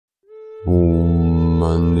Om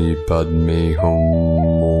Mani Padme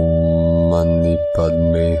Hum, Om Mani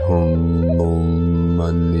Padme Hum, Om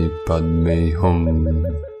Mani Padme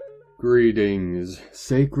Hum. Greetings,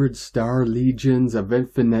 sacred star legions of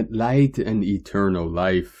infinite light and eternal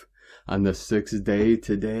life. On the 6th day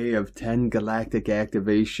today of 10 galactic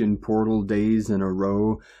activation portal days in a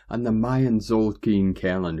row on the Mayan Zolkeen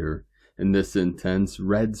calendar, in this intense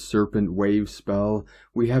red serpent wave spell,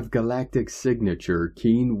 we have galactic signature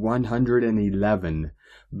Keen 111,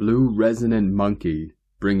 blue resonant monkey,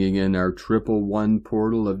 bringing in our 111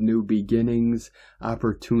 portal of new beginnings,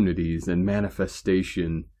 opportunities, and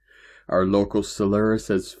manifestation. Our local Solaris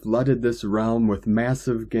has flooded this realm with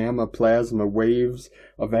massive gamma plasma waves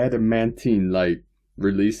of adamantine light,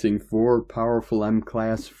 releasing 4 powerful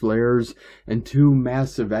M-class flares and 2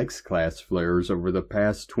 massive X-class flares over the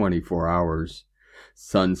past 24 hours.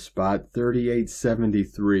 Sunspot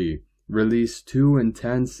 3873 released 2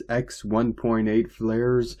 intense X 1.8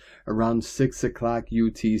 flares around 6 o'clock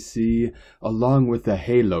UTC, along with the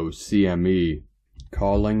Halo CME.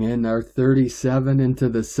 Calling in our 37 into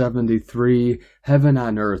the 73 Heaven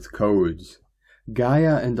on Earth codes.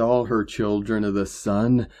 Gaia and all her children of the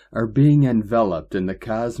sun are being enveloped in the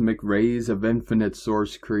cosmic rays of Infinite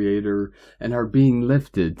Source Creator and are being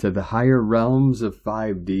lifted to the higher realms of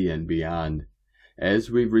 5D and beyond. As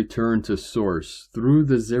we return to Source through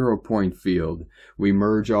the 0-point field, we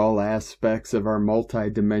merge all aspects of our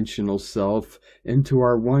multidimensional self into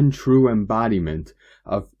our one true embodiment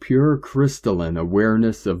of pure crystalline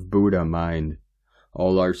awareness of Buddha mind.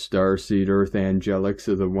 All our starseed earth angelics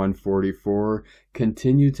of the 144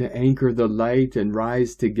 continue to anchor the light and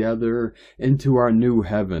rise together into our new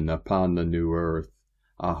heaven upon the new earth.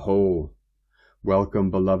 Aho! Welcome,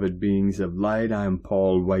 beloved beings of light. I am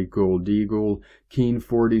Paul White Gold Eagle, Keen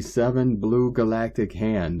 47, Blue Galactic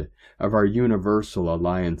Hand of our Universal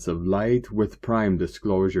Alliance of Light with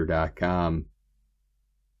PrimeDisclosure.com.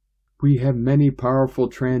 We have many powerful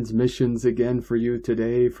transmissions again for you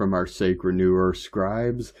today from our Sacred New Earth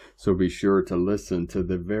scribes, so be sure to listen to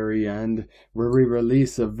the very end where we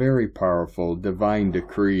release a very powerful divine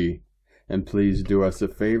decree. And please do us a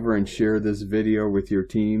favor and share this video with your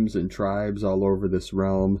teams and tribes all over this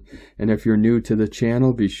realm. And if you're new to the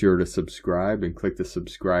channel, be sure to subscribe and click the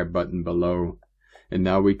subscribe button below. And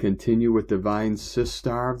now we continue with Divine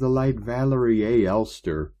Sistar of the Light Valerie A.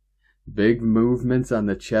 Elster. Big movements on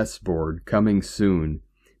the chessboard coming soon.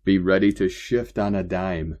 Be ready to shift on a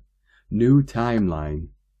dime. New timeline.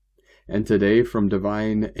 And today from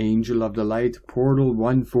Divine Angel of the Light, Portal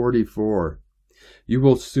 144. You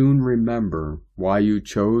will soon remember why you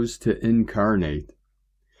chose to incarnate.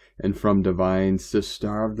 And from Divine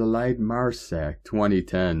Sistar of the Light, Marsac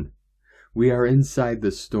 2010. We are inside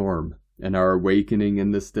the storm. And our awakening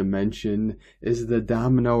in this dimension is the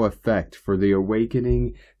domino effect for the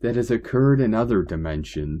awakening that has occurred in other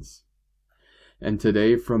dimensions. And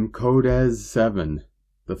today from Codes 7,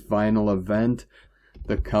 the final event,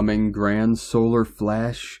 the coming grand solar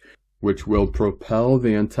flash, which will propel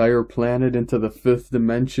the entire planet into the 5th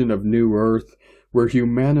dimension of New Earth, where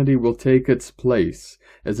humanity will take its place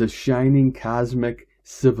as a shining cosmic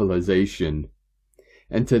civilization.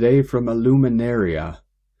 And today from Illuminaria,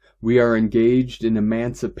 we are engaged in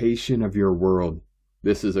emancipation of your world.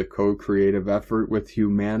 This is a co-creative effort with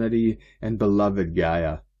humanity and beloved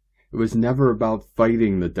Gaia. It was never about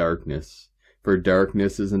fighting the darkness, for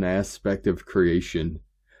darkness is an aspect of creation.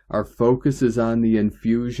 Our focus is on the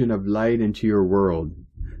infusion of light into your world.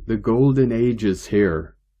 The golden age is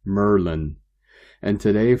here, Merlin. And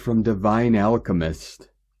today from Divine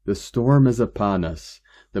Alchemist, the storm is upon us.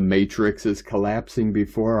 The matrix is collapsing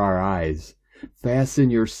before our eyes.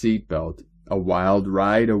 Fasten your seatbelt. A wild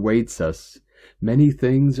ride awaits us. Many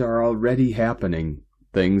things are already happening.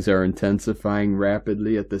 Things are intensifying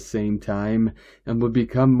rapidly at the same time and will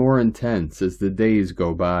become more intense as the days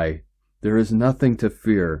go by. There is nothing to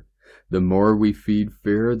fear. The more we feed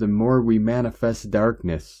fear, the more we manifest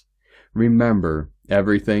darkness. Remember,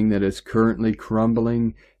 everything that is currently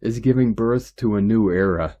crumbling is giving birth to a new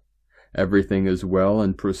era. Everything is well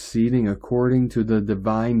and proceeding according to the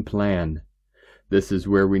divine plan. This is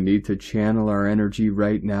where we need to channel our energy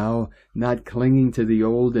right now, not clinging to the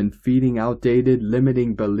old and feeding outdated,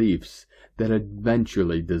 limiting beliefs that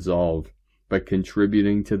eventually dissolve, but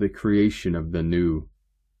contributing to the creation of the new.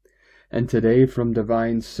 And today from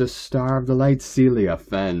Divine Sistar of the Light, Celia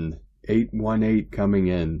Fenn, 818 coming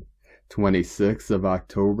in, 26th of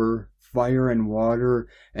October, Fire and Water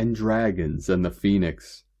and Dragons and the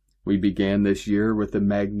Phoenix. We began this year with the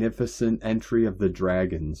magnificent entry of the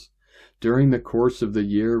dragons. During the course of the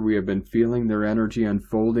year, we have been feeling their energy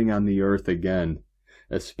unfolding on the earth again.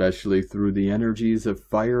 especially through the energies of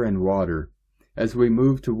fire and water. As we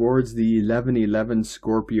move towards the 1111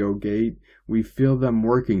 Scorpio gate, we feel them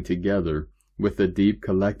working together with the deep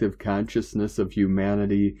collective consciousness of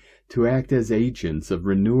humanity to act as agents of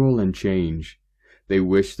renewal and change. They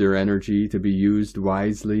wish their energy to be used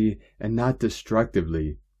wisely and not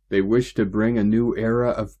destructively. They wish to bring a new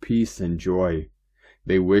era of peace and joy.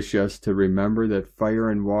 They wish us to remember that fire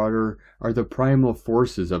and water are the primal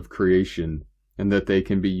forces of creation, and that they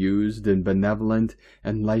can be used in benevolent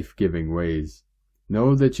and life-giving ways.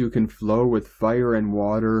 Know that you can flow with fire and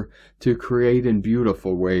water to create in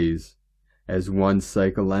beautiful ways. As one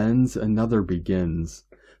cycle ends, another begins.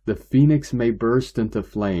 The phoenix may burst into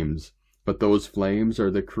flames, but those flames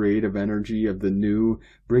are the creative energy of the new,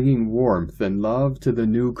 bringing warmth and love to the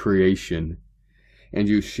new creation. And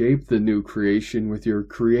you shape the new creation with your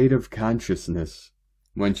creative consciousness.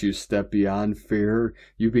 Once you step beyond fear,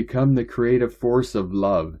 you become the creative force of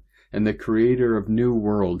love and the creator of new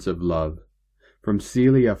worlds of love. From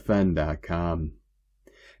CeliaFen.com.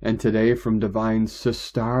 And today from Divine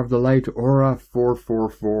Star of the Light Aura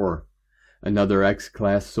 444. Another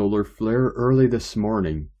X-class solar flare early this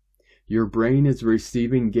morning. Your brain is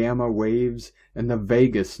receiving gamma waves, and the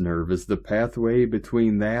vagus nerve is the pathway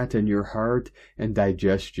between that and your heart and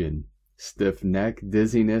digestion. Stiff neck,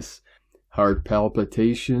 dizziness, heart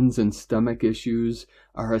palpitations, and stomach issues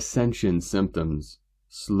are ascension symptoms.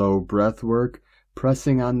 Slow breath work,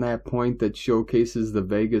 pressing on that point that showcases the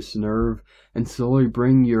vagus nerve, and slowly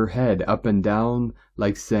bring your head up and down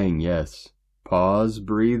like saying yes. Pause,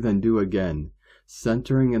 breathe, and do again.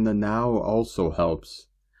 Centering in the now also helps.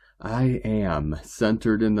 I am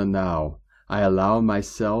centered in the now. I allow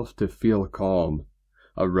myself to feel calm.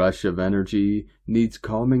 A rush of energy needs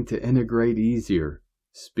calming to integrate easier.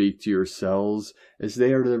 Speak to your cells as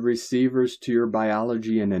they are the receivers to your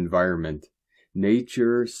biology and environment.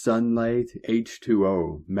 Nature, sunlight,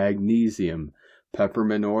 H2O, magnesium,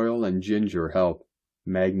 peppermint oil, and ginger help.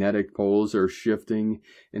 Magnetic poles are shifting,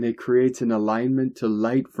 and it creates an alignment to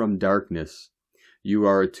light from darkness. You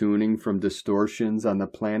are attuning from distortions on the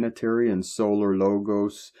planetary and solar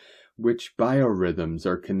logos, which biorhythms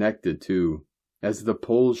are connected to. As the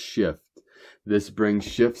poles shift, this brings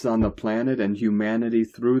shifts on the planet and humanity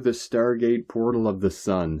through the Stargate portal of the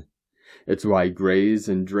sun. It's why Greys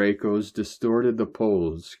and Dracos distorted the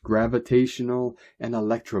poles, gravitational and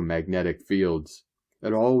electromagnetic fields.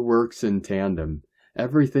 It all works in tandem.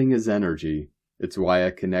 Everything is energy. It's why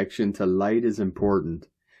a connection to light is important.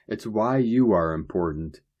 It's why you are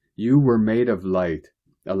important. You were made of light.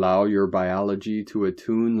 Allow your biology to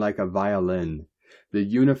attune like a violin. The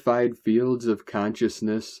unified fields of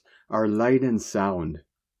consciousness are light and sound.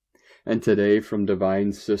 And today from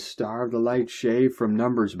Divine Star of the Light Shay from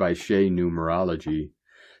Numbers by Shay Numerology.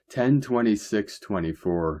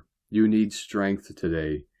 10-26-24. You need strength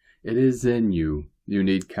today. It is in you. You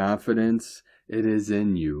need confidence. It is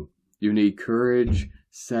in you. You need courage,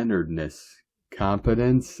 centeredness,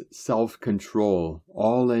 competence, self-control,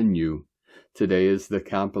 all in you. Today is the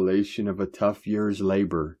compilation of a tough year's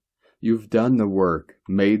labor. You've done the work,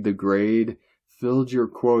 made the grade, filled your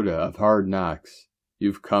quota of hard knocks.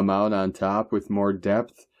 You've come out on top with more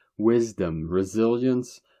depth, wisdom,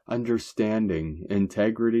 resilience, understanding,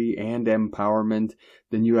 integrity, and empowerment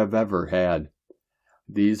than you have ever had.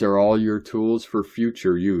 These are all your tools for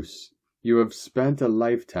future use. You have spent a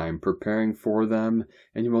lifetime preparing for them,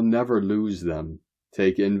 and you will never lose them.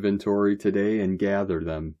 Take inventory today and gather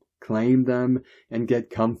them. Claim them and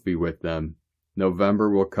get comfy with them. November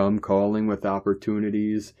will come calling with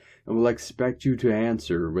opportunities and will expect you to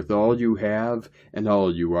answer with all you have and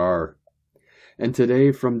all you are. And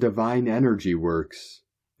today from Divine Energy Works,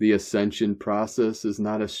 the ascension process is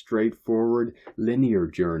not a straightforward, linear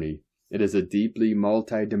journey. It is a deeply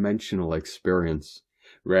multidimensional experience.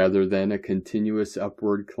 Rather than a continuous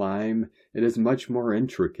upward climb, it is much more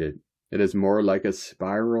intricate. It is more like a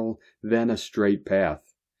spiral than a straight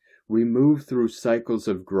path. We move through cycles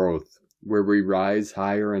of growth, where we rise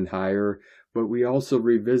higher and higher, but we also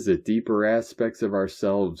revisit deeper aspects of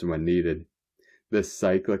ourselves when needed. This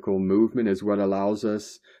cyclical movement is what allows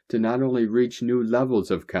us to not only reach new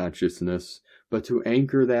levels of consciousness, but to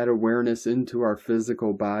anchor that awareness into our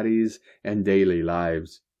physical bodies and daily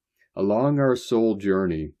lives. Along our soul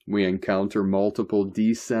journey, we encounter multiple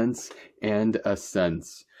descents and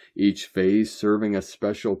ascents, each phase serving a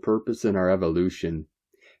special purpose in our evolution.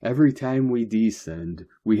 Every time we descend,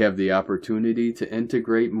 we have the opportunity to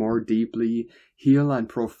integrate more deeply, heal on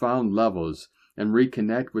profound levels, and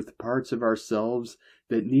reconnect with parts of ourselves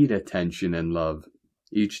that need attention and love.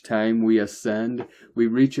 Each time we ascend, we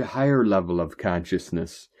reach a higher level of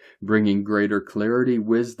consciousness, bringing greater clarity,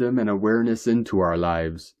 wisdom, and awareness into our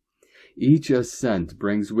lives. Each ascent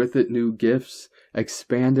brings with it new gifts,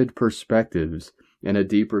 expanded perspectives, and a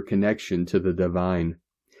deeper connection to the divine.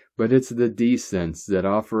 But it's the descents that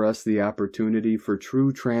offer us the opportunity for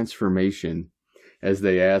true transformation, as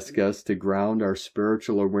they ask us to ground our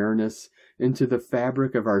spiritual awareness into the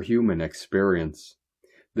fabric of our human experience.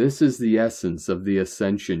 This is the essence of the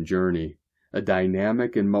ascension journey, a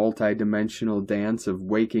dynamic and multidimensional dance of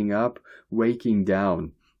waking up, waking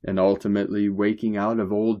down, and ultimately waking out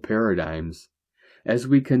of old paradigms. As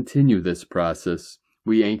we continue this process,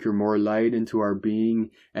 we anchor more light into our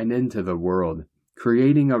being and into the world,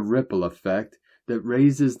 creating a ripple effect that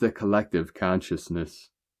raises the collective consciousness.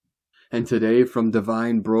 And today, from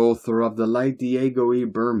Divine Brother of the Light Diego E.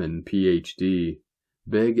 Berman, Ph.D.,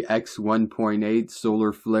 Big X 1.8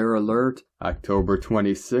 Solar Flare Alert, October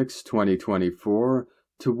 26, 2024,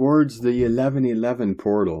 towards the 1111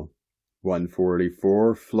 portal,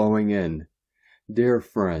 144 flowing in. Dear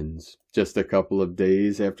friends, just a couple of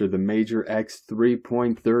days after the major X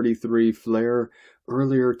 3.33 flare,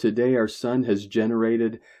 earlier today our Sun has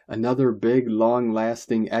generated another big,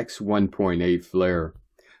 long-lasting X 1.8 flare.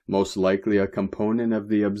 Most likely a component of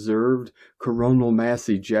the observed coronal mass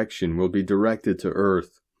ejection will be directed to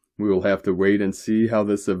Earth. We will have to wait and see how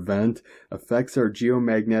this event affects our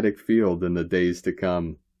geomagnetic field in the days to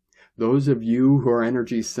come. Those of you who are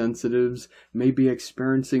energy sensitives may be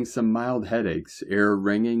experiencing some mild headaches, air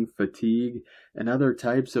ringing, fatigue, and other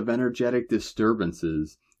types of energetic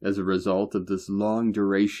disturbances as a result of this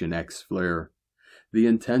long-duration X flare. The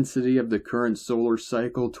intensity of the current solar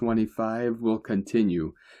cycle 25 will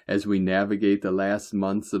continue as we navigate the last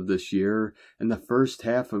months of this year and the first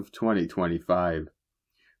half of 2025.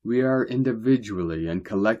 We are individually and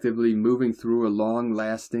collectively moving through a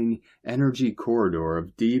long-lasting energy corridor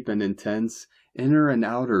of deep and intense inner and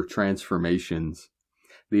outer transformations.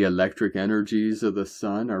 The electric energies of the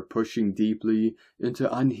Sun are pushing deeply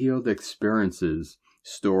into unhealed experiences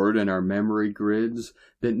stored in our memory grids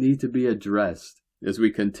that need to be addressed as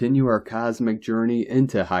we continue our cosmic journey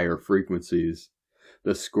into higher frequencies.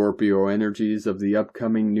 The Scorpio energies of the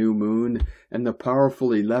upcoming new moon and the powerful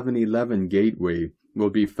 1111 gateway will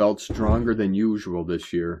be felt stronger than usual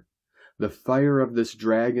this year. The fire of this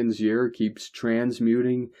dragon's year keeps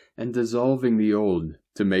transmuting and dissolving the old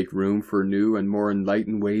to make room for new and more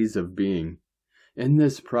enlightened ways of being. In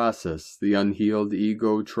this process, the unhealed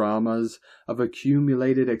ego traumas of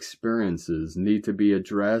accumulated experiences need to be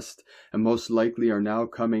addressed and most likely are now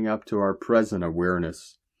coming up to our present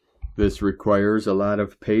awareness. This requires a lot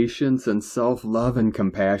of patience and self-love and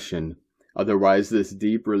compassion. Otherwise, this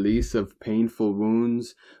deep release of painful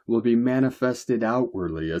wounds will be manifested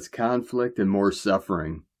outwardly as conflict and more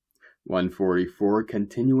suffering. 144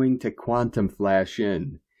 continuing to quantum flash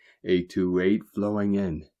in, 828 flowing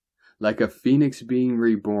in. Like a phoenix being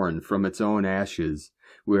reborn from its own ashes,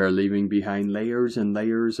 we are leaving behind layers and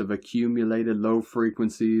layers of accumulated low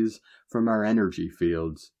frequencies from our energy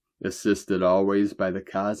fields, assisted always by the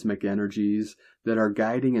cosmic energies that are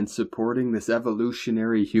guiding and supporting this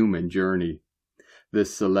evolutionary human journey.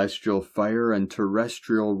 This celestial fire and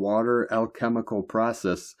terrestrial water alchemical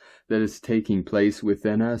process that is taking place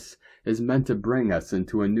within us is meant to bring us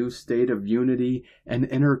into a new state of unity and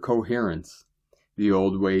inner coherence. The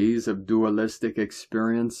old ways of dualistic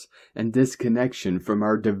experience and disconnection from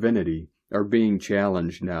our divinity are being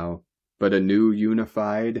challenged now, but a new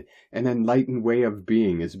unified and enlightened way of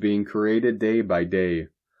being is being created day by day,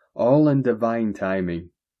 all in divine timing.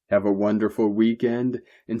 Have a wonderful weekend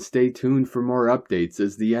and stay tuned for more updates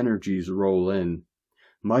as the energies roll in.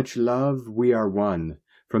 Much love, we are one.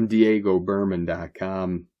 From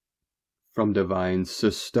DiegoBerman.com. From Divine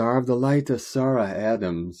Sister of the Light to Sarah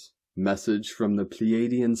Adams. Message from the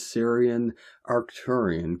Pleiadian Syrian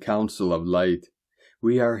Arcturian Council of Light.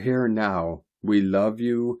 We are here now. We love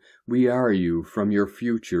you. We are you from your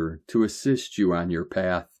future to assist you on your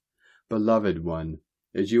path. Beloved one,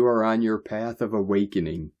 as you are on your path of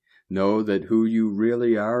awakening, know that who you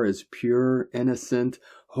really are is pure, innocent,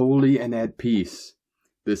 holy, and at peace.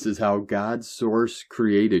 This is how God's source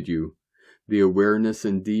created you. The awareness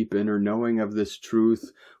and deep inner knowing of this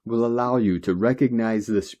truth will allow you to recognize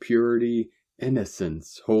this purity,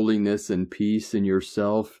 innocence, holiness, and peace in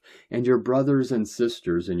yourself and your brothers and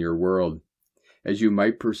sisters in your world. As you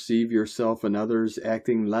might perceive yourself and others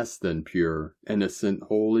acting less than pure, innocent,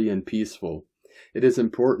 holy, and peaceful, it is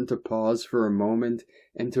important to pause for a moment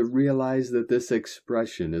and to realize that this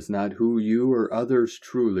expression is not who you or others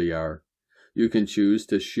truly are. You can choose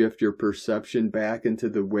to shift your perception back into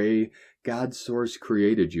the way God's source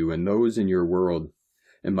created you and those in your world.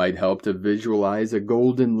 It might help to visualize a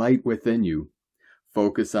golden light within you.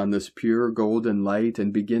 Focus on this pure golden light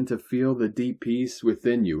and begin to feel the deep peace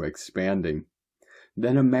within you expanding.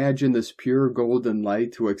 Then imagine this pure golden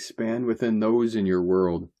light to expand within those in your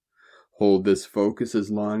world. Hold this focus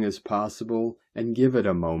as long as possible and give it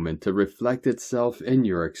a moment to reflect itself in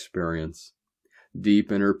your experience.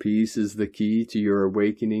 Deep inner peace is the key to your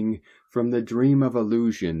awakening from the dream of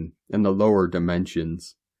illusion in the lower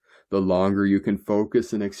dimensions. The longer you can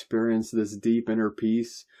focus and experience this deep inner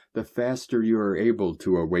peace, the faster you are able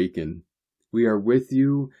to awaken. We are with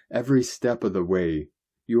you every step of the way.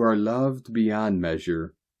 You are loved beyond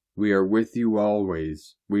measure. We are with you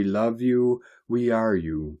always. We love you. We are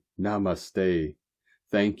you. Namaste.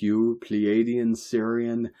 Thank you, Pleiadian,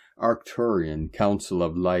 Syrian, Arcturian Council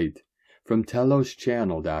of Light, from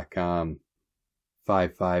teloschannel.com.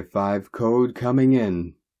 555 code coming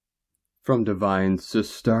in. From Divine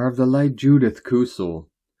Sister of the Light Judith Kusel,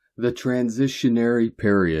 the transitionary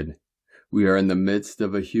period. We are in the midst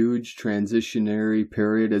of a huge transitionary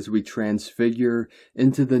period as we transfigure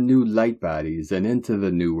into the new light bodies and into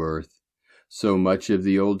the new earth. So much of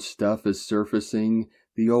the old stuff is surfacing,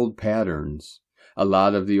 the old patterns. A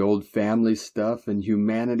lot of the old family stuff and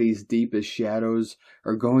humanity's deepest shadows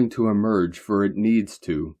are going to emerge, for it needs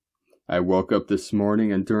to. I woke up this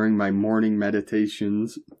morning, and during my morning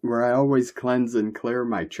meditations, where I always cleanse and clear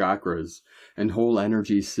my chakras and whole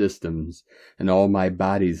energy systems and all my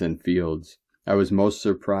bodies and fields, I was most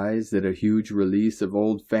surprised at a huge release of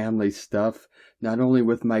old family stuff, not only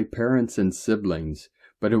with my parents and siblings,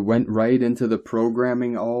 but it went right into the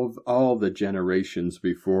programming of all the generations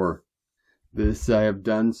before. This I have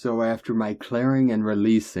done so after my clearing and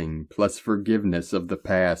releasing, plus forgiveness of the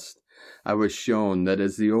past. I was shown that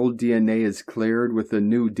as the old DNA is cleared with the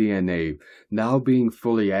new DNA now being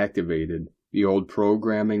fully activated, the old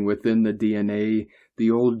programming within the DNA,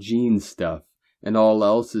 the old gene stuff, and all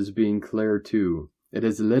else is being cleared too. It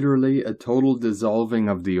is literally a total dissolving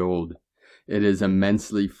of the old. It is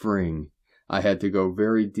immensely freeing. I had to go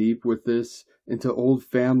very deep with this into old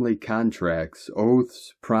family contracts,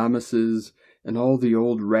 oaths, promises, and all the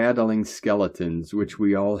old rattling skeletons which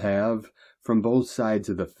we all have from both sides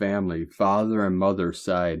of the family, father and mother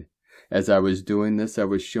side. As I was doing this, I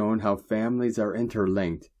was shown how families are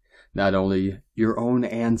interlinked, not only your own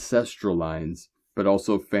ancestral lines, but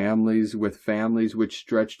also families with families which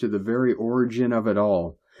stretch to the very origin of it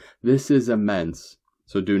all. This is immense.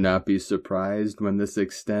 So do not be surprised when this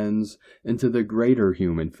extends into the greater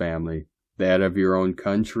human family, that of your own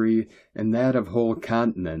country, and that of whole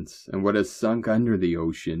continents, and what has sunk under the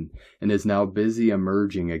ocean, and is now busy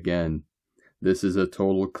emerging again. This is a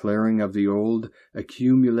total clearing of the old,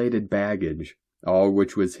 accumulated baggage, all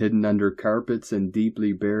which was hidden under carpets and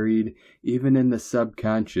deeply buried, even in the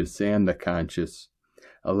subconscious and the conscious.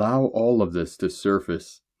 Allow all of this to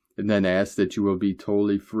surface, and then ask that you will be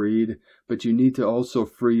totally freed, but you need to also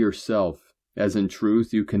free yourself, as in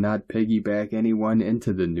truth you cannot piggyback anyone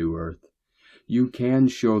into the new earth. You can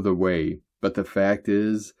show the way, but the fact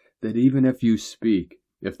is that even if you speak,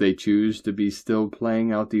 if they choose to be still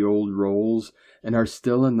playing out the old roles and are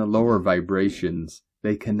still in the lower vibrations,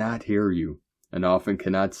 they cannot hear you, and often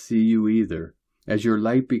cannot see you either, as your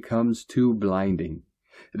light becomes too blinding.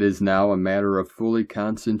 It is now a matter of fully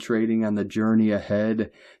concentrating on the journey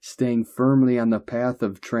ahead, staying firmly on the path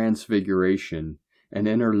of transfiguration and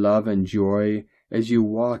inner love and joy as you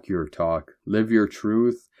walk your talk, live your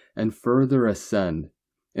truth, and further ascend.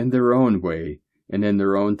 In their own way, and in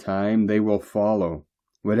their own time, they will follow.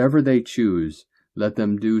 Whatever they choose, let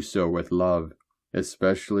them do so with love,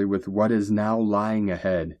 especially with what is now lying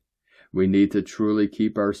ahead. We need to truly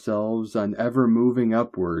keep ourselves on ever moving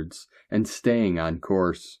upwards and staying on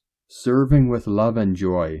course, serving with love and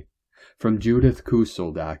joy. From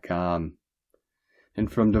JudithKusel.com.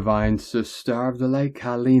 And from Divine Sister of the Light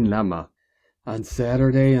Colleen Lemma. On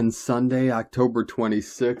Saturday and Sunday, October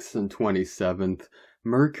 26th and 27th,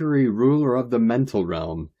 Mercury, ruler of the mental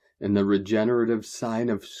realm, in the regenerative sign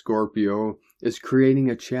of Scorpio, is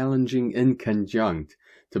creating a challenging inconjunct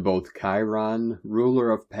to both Chiron,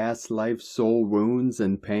 ruler of past life soul wounds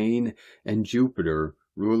and pain, and Jupiter,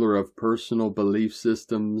 ruler of personal belief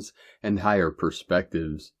systems and higher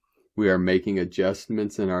perspectives. We are making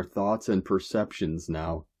adjustments in our thoughts and perceptions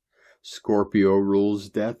now. Scorpio rules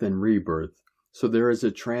death and rebirth, so there is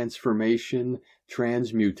a transformation,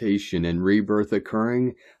 transmutation, and rebirth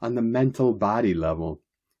occurring on the mental body level.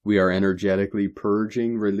 We are energetically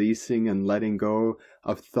purging, releasing, and letting go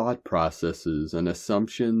of thought processes and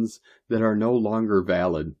assumptions that are no longer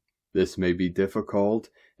valid. This may be difficult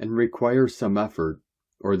and require some effort,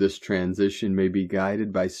 or this transition may be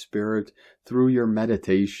guided by spirit through your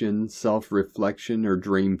meditation, self-reflection, or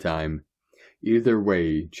dream time. Either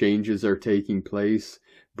way, changes are taking place,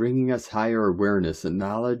 bringing us higher awareness and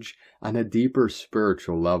knowledge on a deeper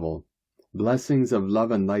spiritual level. Blessings of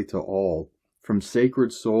love and light to all, from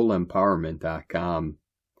SacredSoulEmpowerment.com.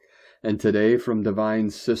 And today from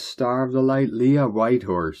Divine Sister of the Light, Leah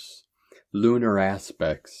Whitehorse. Lunar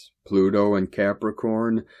aspects, Pluto and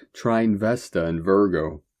Capricorn, trine Vesta and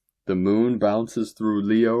Virgo. The moon bounces through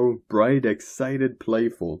Leo, bright, excited,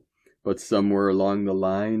 playful, but somewhere along the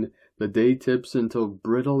line, the day tips into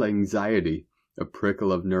brittle anxiety, a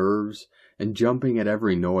prickle of nerves, and jumping at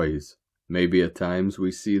every noise. Maybe at times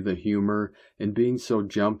we see the humor in being so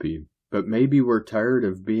jumpy, but maybe we're tired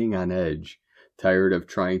of being on edge, tired of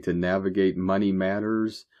trying to navigate money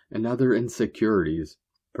matters and other insecurities.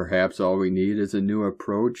 Perhaps all we need is a new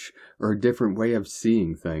approach or a different way of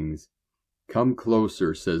seeing things. Come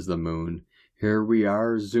closer, says the moon. Here we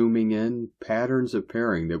are, zooming in, patterns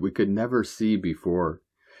appearing that we could never see before.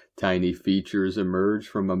 Tiny features emerge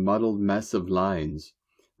from a muddled mess of lines,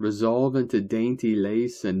 resolve into dainty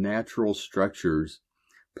lace and natural structures.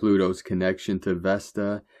 Pluto's connection to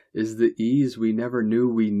Vesta is the ease we never knew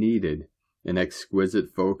we needed, an exquisite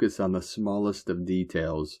focus on the smallest of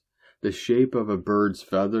details. The shape of a bird's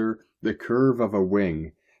feather, the curve of a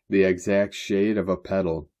wing, the exact shade of a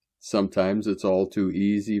petal. Sometimes it's all too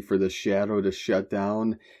easy for the shadow to shut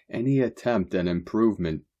down any attempt at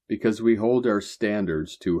improvement because we hold our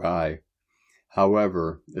standards too high.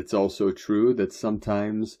 However, it's also true that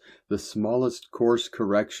sometimes the smallest course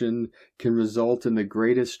correction can result in the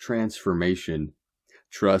greatest transformation.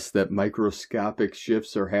 Trust that microscopic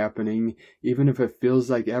shifts are happening even if it feels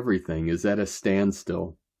like everything is at a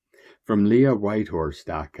standstill. From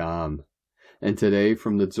LeahWhitehorse.com. And today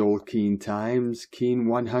from the Tzolk'in Times, Keen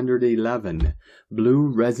 111, Blue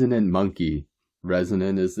Resonant Monkey.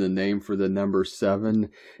 Resonant is the name for the number 7,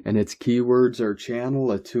 and its keywords are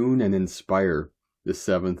channel, attune, and inspire. The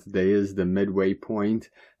 7th day is the midway point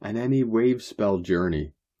on any wave spell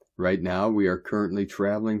journey. Right now we are currently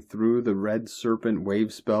traveling through the Red Serpent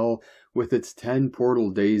wave spell with its 10 portal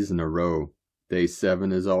days in a row. Day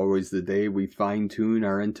 7 is always the day we fine-tune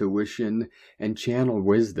our intuition and channel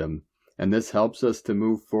wisdom, and this helps us to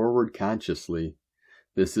move forward consciously.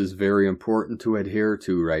 This is very important to adhere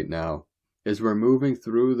to right now, as we're moving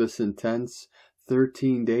through this intense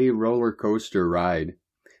 13-day roller coaster ride.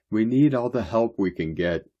 We need all the help we can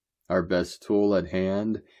get. Our best tool at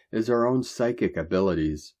hand is our own psychic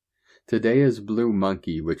abilities. Today is Blue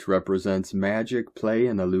Monkey, which represents magic, play,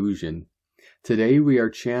 and illusion. Today we are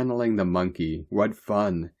channeling the monkey. What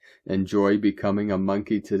fun! Enjoy becoming a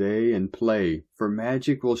monkey today and play, for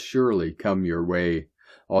magic will surely come your way.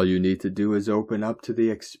 All you need to do is open up to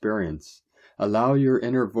the experience. Allow your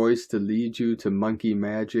inner voice to lead you to monkey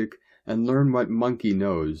magic and learn what monkey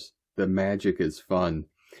knows. The magic is fun.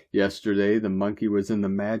 Yesterday the monkey was in the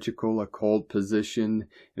magical occult position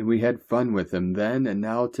and we had fun with him then, and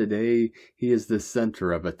now today he is the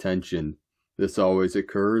center of attention. This always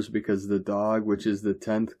occurs because the dog, which is the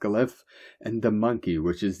 10th glyph, and the monkey,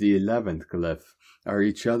 which is the 11th glyph, are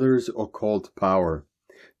each other's occult power.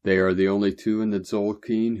 They are the only two in the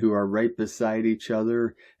Tzolk'in who are right beside each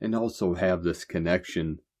other and also have this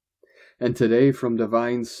connection. And today from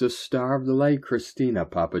Divine Sister of the Light, Christina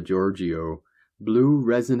Papagiorgio, Blue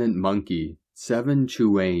Resonant Monkey, 7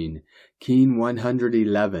 Chuane, Keen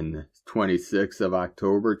 111, 26th of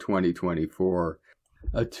October 2024.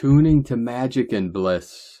 Attuning to Magic and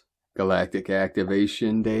Bliss. Galactic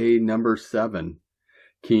Activation Day number 7.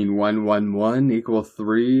 Keen 111 equal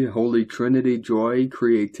 3. Holy Trinity Joy,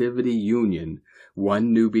 Creativity, Union.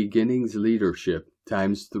 1 New Beginnings Leadership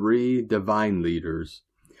times 3 Divine Leaders.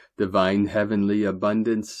 Divine Heavenly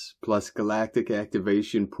Abundance plus Galactic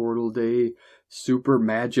Activation Portal Day. Super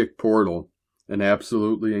Magic Portal. An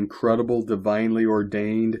absolutely incredible, divinely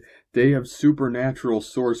ordained day of supernatural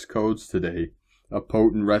source codes today. A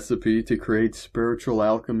potent recipe to create spiritual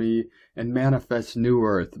alchemy and manifest new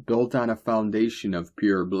earth built on a foundation of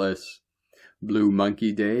pure bliss. Blue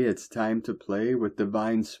Monkey Day, it's time to play with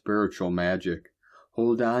divine spiritual magic.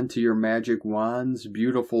 Hold on to your magic wands,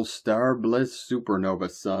 beautiful star bliss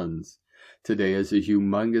supernova suns. Today is a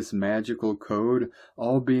humongous magical code,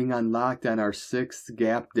 all being unlocked on our 6th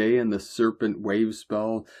gap day in the Serpent wave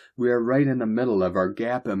spell. We are right in the middle of our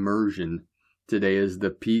gap immersion. Today is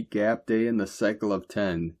the peak gap day in the cycle of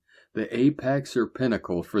 10, the apex or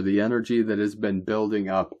pinnacle for the energy that has been building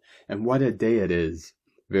up, and what a day it is.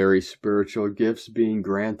 Very spiritual gifts being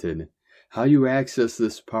granted. How you access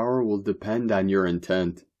this power will depend on your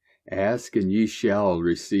intent. Ask and ye shall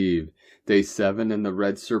receive. Day 7 in the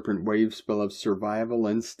red serpent wave spell of survival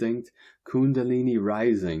instinct, kundalini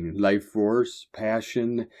rising, life force,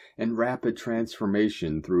 passion, and rapid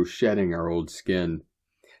transformation through shedding our old skin.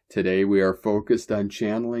 Today we are focused on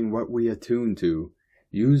channeling what we attune to,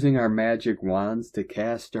 using our magic wands to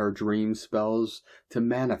cast our dream spells to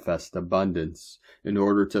manifest abundance, in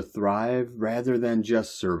order to thrive rather than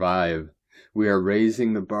just survive. We are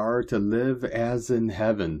raising the bar to live as in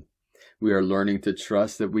heaven. We are learning to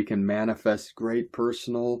trust that we can manifest great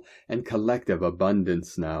personal and collective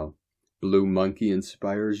abundance now. Blue Monkey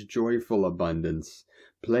inspires joyful abundance.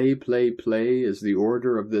 Play, play, play is the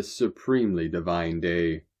order of this supremely divine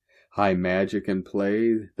day. High magic and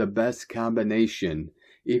play, the best combination,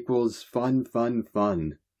 equals fun, fun,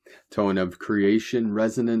 fun. Tone of creation,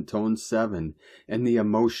 resonant tone 7, in the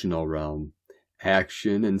emotional realm.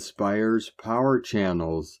 Action inspires power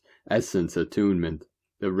channels, essence attunement.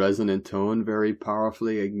 The resonant tone very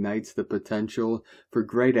powerfully ignites the potential for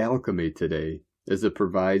great alchemy today, as it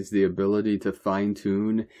provides the ability to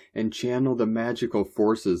fine-tune and channel the magical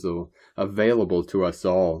forces available to us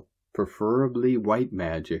all, preferably white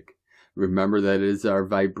magic. Remember that it is our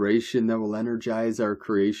vibration that will energize our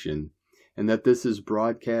creation, and that this is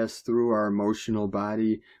broadcast through our emotional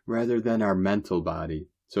body rather than our mental body.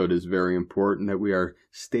 So it is very important that we are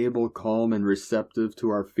stable, calm, and receptive to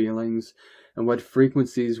our feelings and what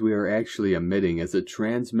frequencies we are actually emitting as a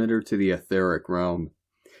transmitter to the etheric realm.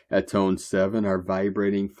 At tone 7, our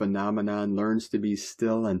vibrating phenomenon learns to be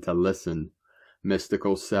still and to listen.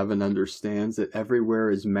 Mystical 7 understands that everywhere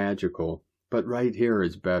is magical, but right here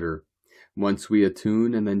is better. Once we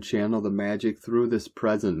attune and then channel the magic through this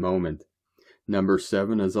present moment. Number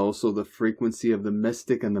 7 is also the frequency of the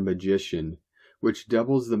mystic and the magician, which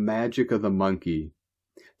doubles the magic of the monkey.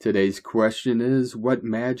 Today's question is, what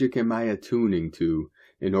magic am I attuning to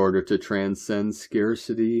in order to transcend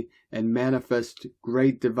scarcity and manifest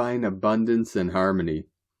great divine abundance and harmony?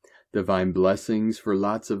 Divine blessings for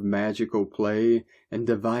lots of magical play and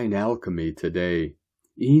divine alchemy today.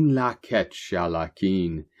 In la ket shala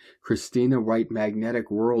keen, Christina White Magnetic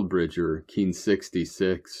World Bridger, Keen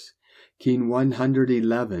 66. Keen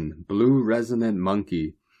 111, Blue Resonant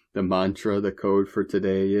Monkey. The mantra, the code for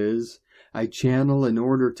today is, I channel in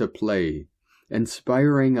order to play,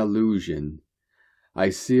 inspiring illusion. I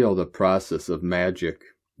seal the process of magic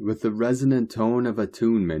with the resonant tone of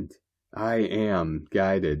attunement. I am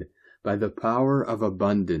guided by the power of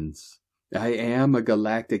abundance. I am a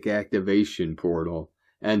galactic activation portal.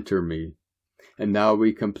 Enter me. And now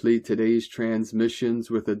we complete today's transmissions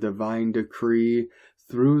with a divine decree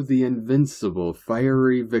through the invincible,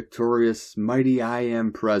 fiery, victorious, mighty I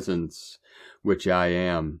Am presence, which I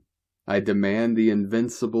am. I demand the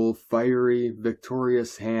invincible, fiery,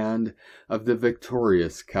 victorious hand of the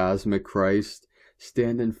victorious cosmic Christ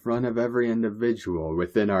stand in front of every individual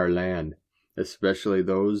within our land, especially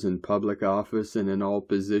those in public office and in all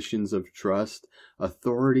positions of trust,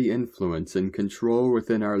 authority, influence, and control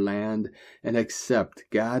within our land, and accept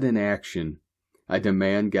God in action. I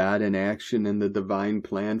demand God in action and the divine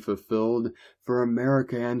plan fulfilled for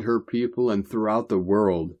America and her people and throughout the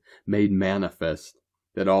world, made manifest,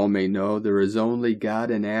 that all may know there is only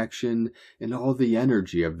God in action in all the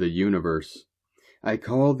energy of the universe. I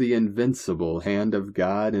call the invincible hand of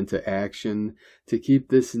God into action to keep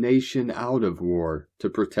this nation out of war, to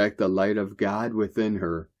protect the light of God within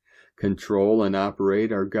her, control and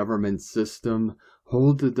operate our government system,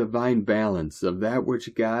 hold the divine balance of that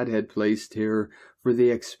which God had placed here for the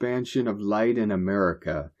expansion of light in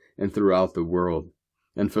America and throughout the world,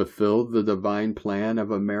 and fulfill the divine plan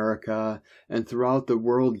of America and throughout the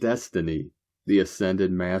world destiny, the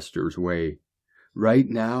ascended Master's way. Right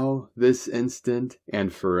now, this instant,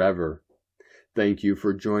 and forever. Thank you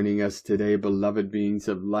for joining us today, beloved beings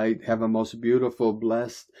of light. Have a most beautiful,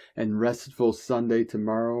 blessed, and restful Sunday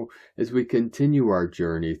tomorrow as we continue our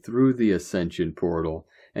journey through the Ascension Portal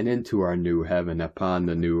and into our new heaven upon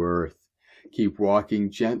the new earth. Keep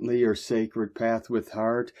walking gently your sacred path with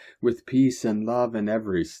heart, with peace and love in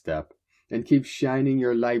every step, and keep shining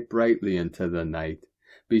your light brightly into the night.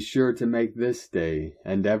 Be sure to make this day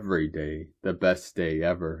and every day the best day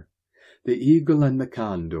ever. The eagle and the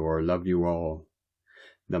condor love you all.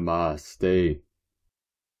 Namaste.